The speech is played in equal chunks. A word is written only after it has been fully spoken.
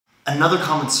Another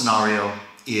common scenario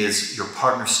is your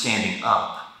partner standing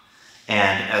up.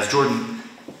 And as Jordan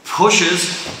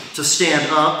pushes to stand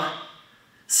up,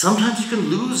 sometimes you can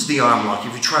lose the arm lock.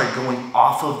 If you try going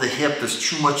off of the hip, there's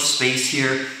too much space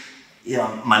here.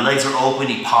 My legs are open,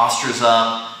 he postures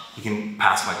up, he can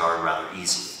pass my guard rather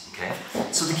easily, okay?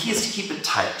 So the key is to keep it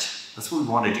tight. That's what we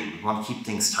want to do. We want to keep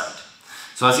things tight.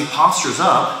 So as he postures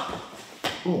up,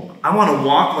 I want to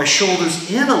walk my shoulders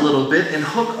in a little bit and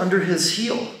hook under his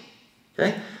heel,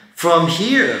 okay? From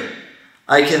here,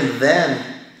 I can then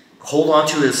hold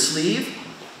onto his sleeve,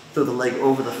 throw the leg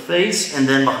over the face, and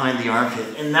then behind the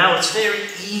armpit. And now it's very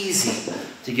easy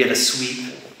to get a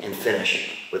sweep and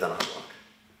finish with an arm lock.